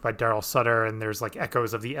they're coached by Darryl Sutter, and there's like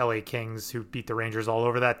echoes of the LA Kings who beat the Rangers all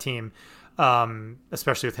over that team,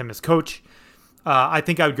 especially with him as coach. I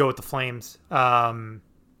think I would go with the Flames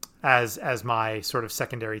as my sort of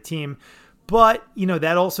secondary team. But,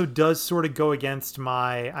 that also does sort of go against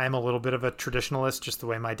I'm a little bit of a traditionalist, just the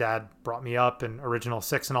way my dad brought me up, and original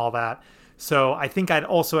six and all that. So I think I'd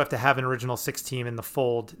also have to have an original six team in the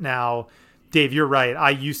fold. Now, Dave, you're right. I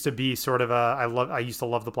used to be sort of I used to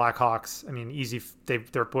love the Blackhawks. I mean,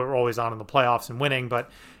 they're always on in the playoffs and winning. But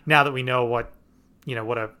now that we know what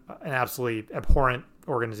an absolutely abhorrent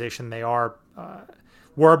organization they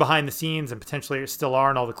were behind the scenes and potentially still are,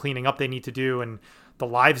 and all the cleaning up they need to do and the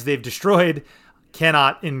lives they've destroyed,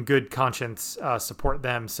 cannot in good conscience support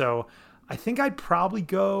them. So I think I'd probably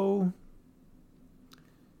go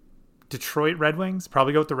Detroit Red Wings.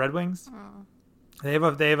 Probably go with the Red Wings. Oh. They have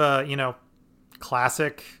a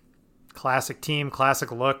classic team,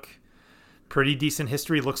 classic look, pretty decent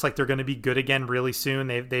history. Looks like they're going to be good again really soon.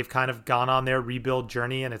 They've kind of gone on their rebuild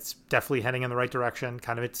journey, and it's definitely heading in the right direction.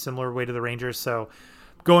 Kind of a similar way to the Rangers. So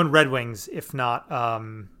going Red Wings, if not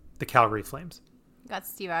the Calgary Flames. Got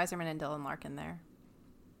Steve Yzerman and Dylan Larkin there.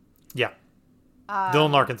 Yeah.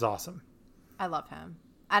 Dylan Larkin's awesome. I love him.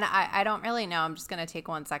 And I don't really know. I'm just going to take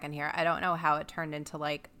 1 second here. I don't know how it turned into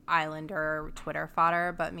like Islander Twitter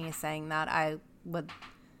fodder, but me saying that I would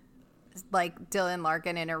like Dylan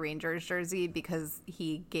Larkin in a Rangers jersey because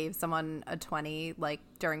he gave someone a 20 like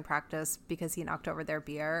during practice because he knocked over their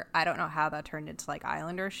beer. I don't know how that turned into like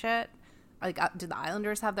Islander shit. Like, did the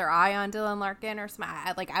Islanders have their eye on Dylan Larkin or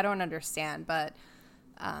something? I don't understand, but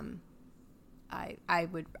I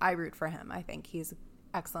root for him. I think he's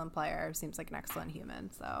excellent player, seems like an excellent human.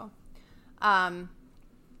 So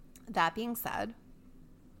that being said,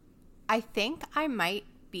 I think I might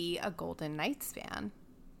be a Golden Knights fan.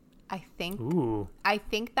 I think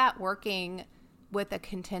that working with a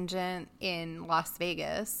contingent in Las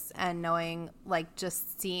Vegas and knowing, like,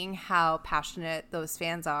 just seeing how passionate those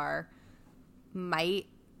fans are might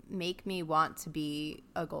make me want to be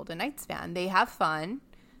a Golden Knights fan. They have fun.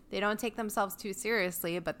 They don't take themselves too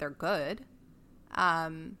seriously, but they're good.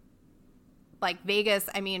 Like Vegas,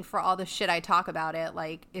 I mean, for all the shit I talk about it,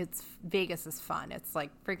 like Vegas is fun. It's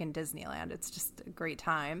like freaking Disneyland. It's just a great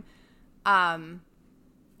time.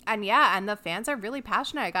 And yeah, and the fans are really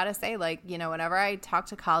passionate. I gotta say, like, whenever I talk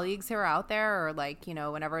to colleagues who are out there, or like,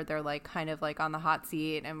 whenever they're like kind of like on the hot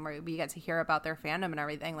seat and we get to hear about their fandom and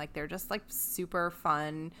everything, like they're just like super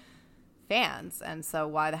fun fans. And so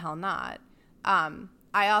why the hell not?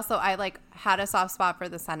 I like had a soft spot for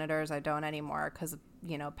the Senators. I don't anymore because,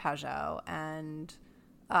 Peugeot. And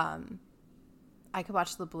I could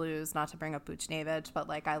watch the Blues, not to bring up Buchnevich, but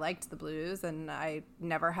like I liked the Blues and I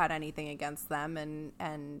never had anything against them.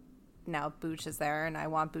 And now Buch is there and I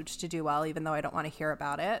want Buch to do well, even though I don't want to hear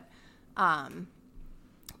about it.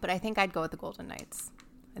 But I think I'd go with the Golden Knights.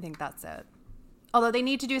 I think that's it. Although they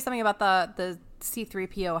need to do something about the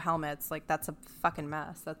C-3PO helmets. Like, that's a fucking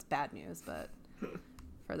mess. That's bad news, but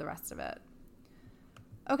for the rest of it.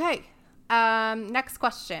 Okay. Next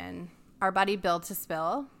question. Our buddy Bill to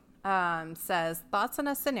Spill says, thoughts on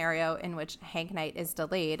a scenario in which Hank Knight is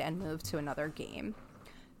delayed and moved to another game.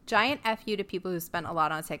 Giant FU to people who spent a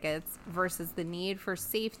lot on tickets versus the need for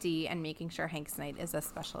safety and making sure Hanks Night is as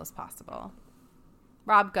special as possible.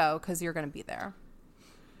 Rob, go, because you're going to be there.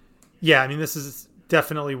 Yeah, I mean, this is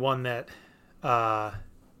definitely one that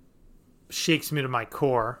shakes me to my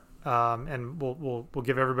core, and we'll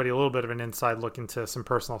give everybody a little bit of an inside look into some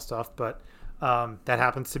personal stuff, but that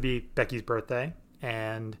happens to be Becky's birthday,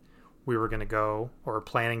 and we were going to go, or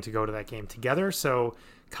planning to go to that game together, so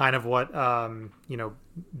kind of what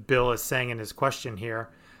Bill is saying in his question here,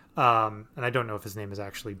 and I don't know if his name is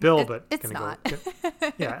actually Bill, but it's not.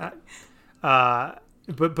 Yeah.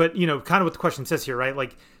 But kind of what the question says here, right?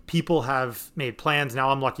 Like, people have made plans. Now,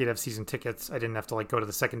 I'm lucky to have season tickets. I didn't have to go to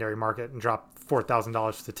the secondary market and drop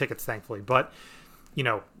 $4,000 for the tickets, thankfully. But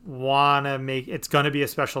want to make it's going to be a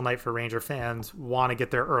special night for Ranger fans. Want to get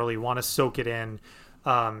there early. Want to soak it in.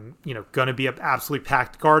 Going to be an absolutely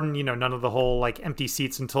packed Garden. None of the whole empty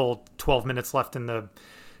seats until 12 minutes left in the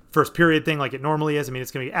first period thing like it normally is. I mean,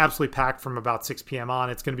 it's going to be absolutely packed from about 6 p.m. on.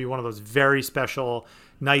 It's going to be one of those very special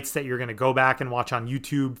nights that you're going to go back and watch on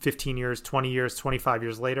YouTube 15 years, 20 years, 25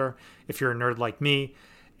 years later, if you're a nerd like me.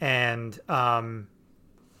 And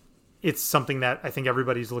it's something that I think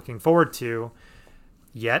everybody's looking forward to.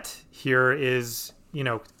 Yet here is,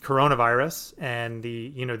 coronavirus and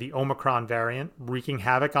the Omicron variant wreaking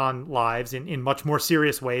havoc on lives in much more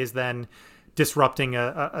serious ways than disrupting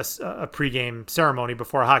a pregame ceremony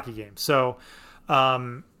before a hockey game. So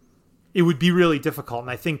it would be really difficult.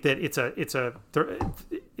 And I think that it's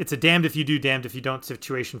a damned if you do, damned if you don't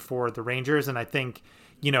situation for the Rangers. And I think,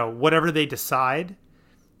 whatever they decide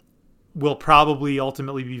will probably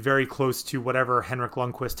ultimately be very close to whatever Henrik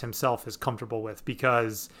Lundqvist himself is comfortable with,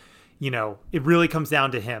 because, it really comes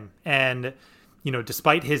down to him. And,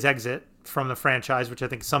 despite his exit from the franchise, which I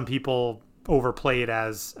think some people overplayed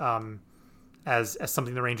as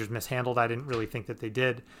something the Rangers mishandled, I didn't really think that they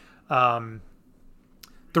did.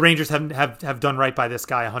 The Rangers have done right by this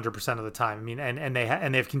guy 100% of the time. I mean,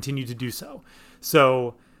 and they've continued to do so.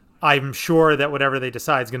 So I'm sure that whatever they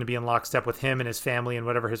decide is going to be in lockstep with him and his family and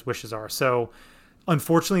whatever his wishes are. So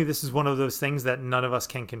unfortunately, this is one of those things that none of us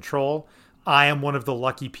can control. I am one of the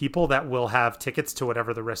lucky people that will have tickets to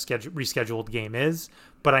whatever the rescheduled game is,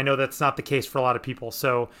 but I know that's not the case for a lot of people.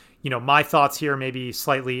 So, my thoughts here may be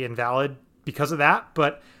slightly invalid because of that,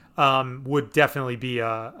 but would definitely be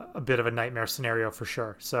a bit of a nightmare scenario for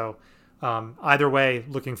sure. So either way,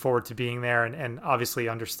 looking forward to being there, and obviously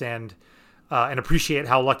understand and appreciate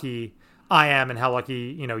how lucky I am and how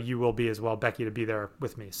lucky you will be as well, Becky, to be there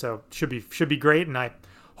with me. So should be great, and I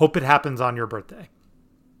hope it happens on your birthday.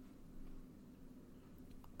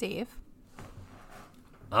 Dave?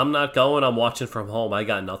 I'm not going. I'm watching from home. I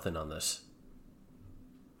got nothing on this.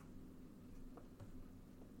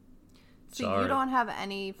 So Sorry. You don't have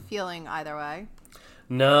any feeling either way?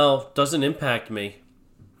 No, doesn't impact me.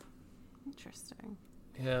 Interesting.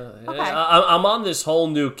 Yeah, Okay. I'm on this whole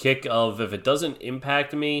new kick of, if it doesn't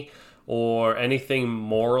impact me or anything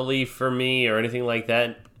morally for me or anything like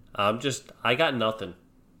that, I got nothing.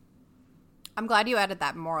 I'm glad you added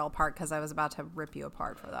that moral part, because I was about to rip you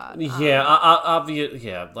apart for that. Yeah,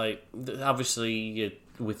 obviously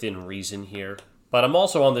within reason here. But I'm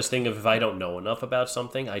also on this thing of, if I don't know enough about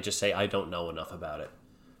something, I just say I don't know enough about it.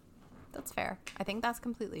 That's fair. I think that's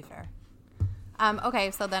completely fair.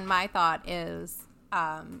 Okay, so then my thought is,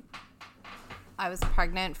 I was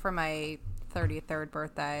pregnant for my 33rd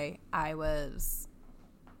birthday. I was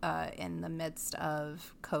in the midst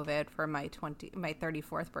of COVID for my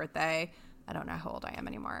 34th birthday. I don't know how old I am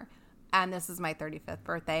anymore. And this is my 35th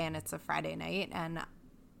birthday, and it's a Friday night, and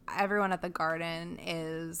everyone at the Garden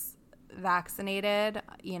is vaccinated,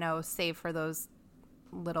 save for those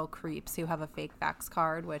little creeps who have a fake vax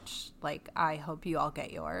card, which, I hope you all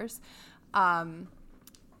get yours. So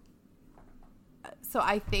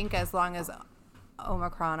I think as long as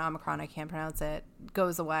Omicron, I can't pronounce it,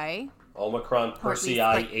 goes away. Omicron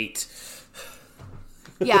Persei 8.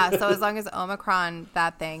 Yeah, so as long as Omicron,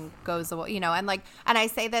 that thing goes away, and I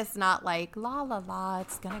say this not la la la,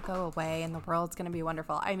 it's going to go away and the world's going to be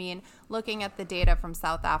wonderful. I mean, looking at the data from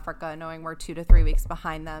South Africa, knowing we're 2 to 3 weeks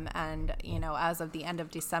behind them, and, as of the end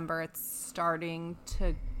of December, it's starting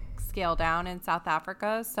to scale down in South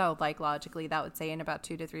Africa. So, logically, that would say in about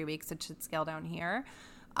 2 to 3 weeks, it should scale down here.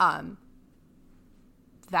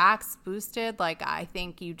 Vax boosted, I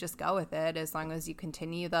think you just go with it as long as you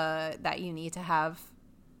continue that you need to have,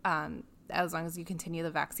 as long as you continue the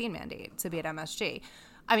vaccine mandate to be at MSG.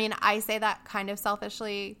 I mean, I say that kind of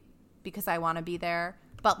selfishly because I want to be there,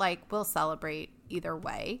 but we'll celebrate either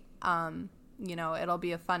way. It'll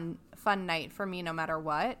be a fun night for me no matter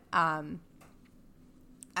what. And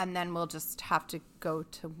And then we'll just have to go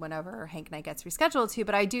to whenever Hank Night gets rescheduled to.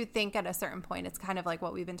 But I do think at a certain point, it's kind of like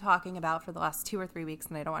what we've been talking about for the last 2 or 3 weeks,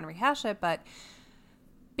 and I don't want to rehash it, but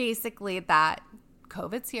basically that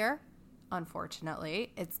COVID's here.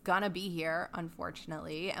 Unfortunately, it's gonna be here,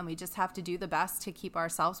 unfortunately, and we just have to do the best to keep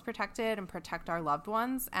ourselves protected and protect our loved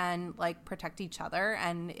ones and like protect each other.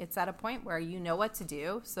 And it's at a point where you know what to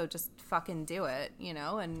do, so just fucking do it, you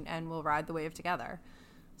know, and we'll ride the wave together.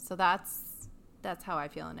 So that's how I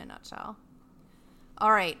feel in a nutshell.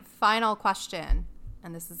 All right, final question,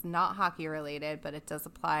 and this is not hockey related, but it does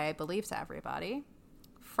apply, I believe, to everybody.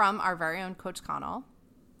 From our very own Coach Connell: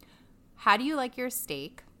 how do you like your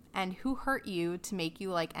steak? And who hurt you to make you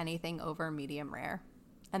like anything over medium rare?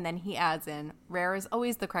 And then he adds in, rare is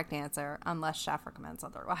always the correct answer unless chef recommends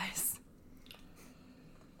otherwise.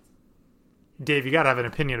 Dave, you got to have an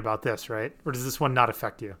opinion about this, right? Or does this one not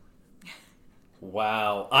affect you?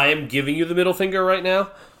 Wow. I am giving you the middle finger right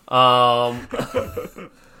now.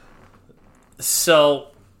 So,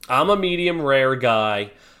 I'm a medium rare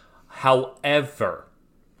guy. However,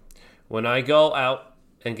 when I go out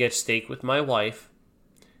and get steak with my wife,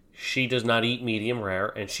 she does not eat medium rare,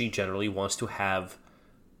 and she generally wants to have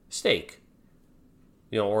steak.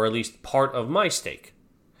 You know, or at least part of my steak.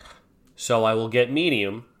 So I will get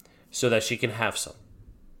medium so that she can have some.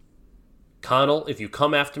 Connell, if you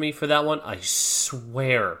come after me for that one, I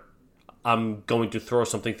swear I'm going to throw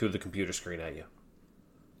something through the computer screen at you.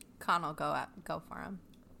 Connell, go for him.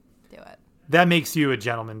 Do it. That makes you a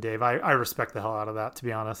gentleman, Dave. I respect the hell out of that, to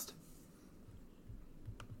be honest.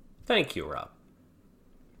 Thank you, Rob.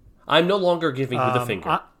 I'm no longer giving you the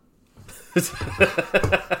finger.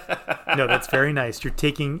 No, that's very nice. You're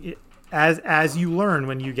taking it, as you learn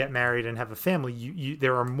when you get married and have a family.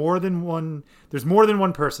 There's more than one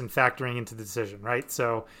person factoring into the decision, right?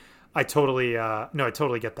 So, I totally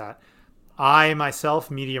get that. I myself,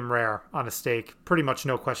 medium rare on a steak, pretty much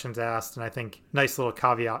no questions asked, and I think nice little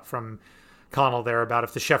caveat from Connell there about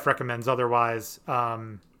if the chef recommends otherwise.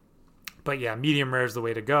 But yeah, medium rare is the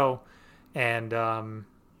way to go, and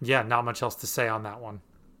yeah, not much else to say on that one.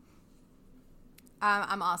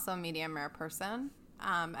 I'm also a medium rare person,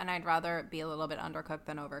 and I'd rather it be a little bit undercooked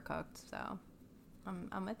than overcooked. So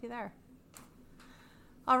I'm with you there.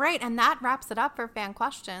 All right, and that wraps it up for fan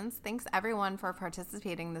questions. Thanks everyone for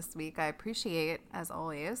participating this week. I appreciate, as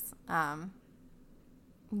always,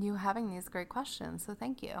 you having these great questions. So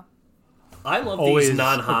thank you. I love Always these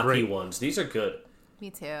non-hockey ones. These are good. Me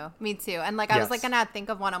too. And like I was like gonna think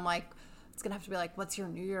of one. I'm like, it's gonna have to be like, what's your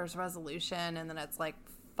New Year's resolution? And then it's like,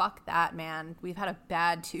 fuck that, man. We've had a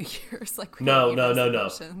bad 2 years. Like, no.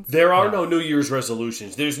 There are no New Year's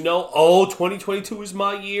resolutions. There's no, 2022 is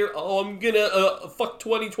my year. Oh, I'm gonna fuck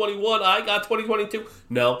 2021. I got 2022.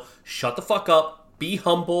 No, shut the fuck up. Be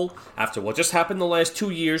humble. After what just happened the last 2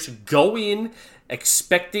 years, go in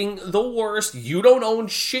expecting the worst. You don't own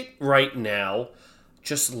shit right now.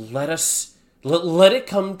 Just let it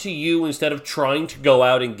come to you instead of trying to go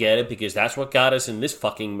out and get it, because that's what got us in this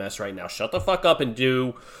fucking mess right now. Shut the fuck up and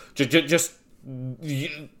do just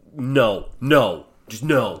no. Just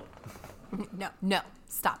no. No.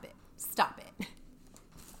 Stop it.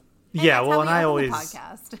 Yeah, well, and I always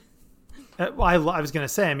podcast. I was going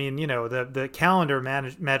to say, I mean, you know, the calendar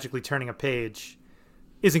magically turning a page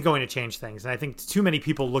isn't going to change things, and I think too many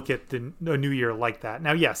people look at the new year like that.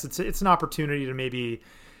 Now, yes, it's an opportunity to maybe,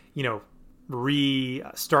 you know,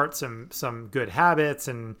 restart some good habits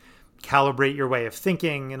and calibrate your way of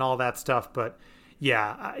thinking and all that stuff. But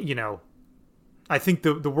yeah, you know, I think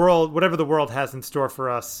the world, whatever the world has in store for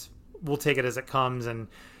us, we'll take it as it comes. And,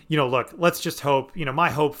 you know, look, let's just hope, you know, my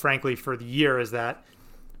hope, frankly, for the year is that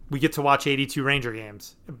we get to watch 82 Ranger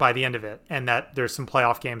games by the end of it, and that there's some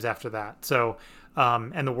playoff games after that. So,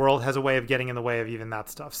 and the world has a way of getting in the way of even that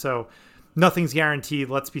stuff. So nothing's guaranteed.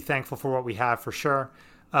 Let's be thankful for what we have, for sure.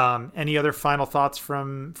 Any other final thoughts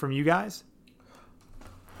from you guys?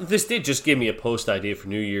 This did just give me a post idea for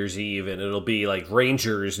New Year's Eve, and it'll be like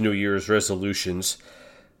Rangers New Year's resolutions.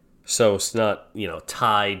 So it's not, you know,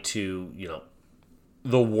 tied to, you know,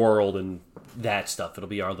 the world and that stuff. It'll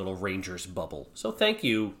be our little Rangers bubble. So thank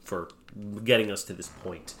you for getting us to this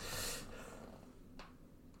point.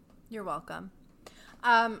 You're welcome.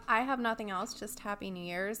 I have nothing else. Just Happy New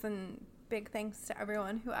Year's, and big thanks to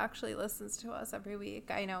everyone who actually listens to us every week.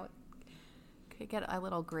 I know it could get a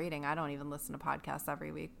little grating. I don't even listen to podcasts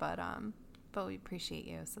every week, but we appreciate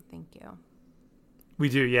you. So thank you. We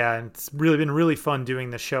do, yeah. And it's really been really fun doing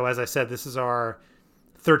this show. As I said, this is our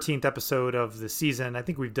 13th episode of the season. I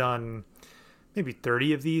think we've done maybe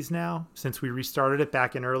 30 of these now since we restarted it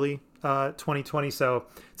back in early 2020. So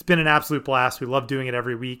it's been an absolute blast. We love doing it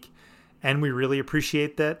every week. And we really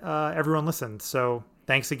appreciate that everyone listened. So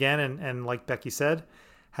thanks again. And like Becky said,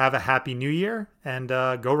 have a happy new year and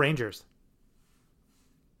go Rangers.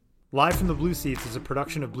 Live from the Blue Seats is a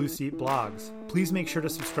production of Blue Seat Blogs. Please make sure to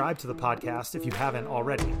subscribe to the podcast if you haven't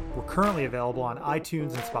already. We're currently available on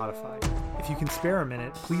iTunes and Spotify. If you can spare a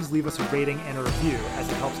minute, please leave us a rating and a review as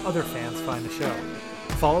it helps other fans find the show.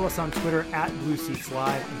 Follow us on Twitter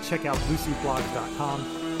 @BlueSeatsLive and check out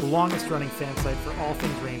BlueSeatBlogs.com, the longest running fan site for all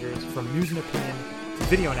things Rangers, from news and opinion to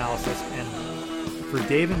video analysis and more. For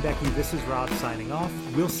Dave and Becky, this is Rob signing off.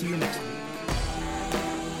 We'll see you next week.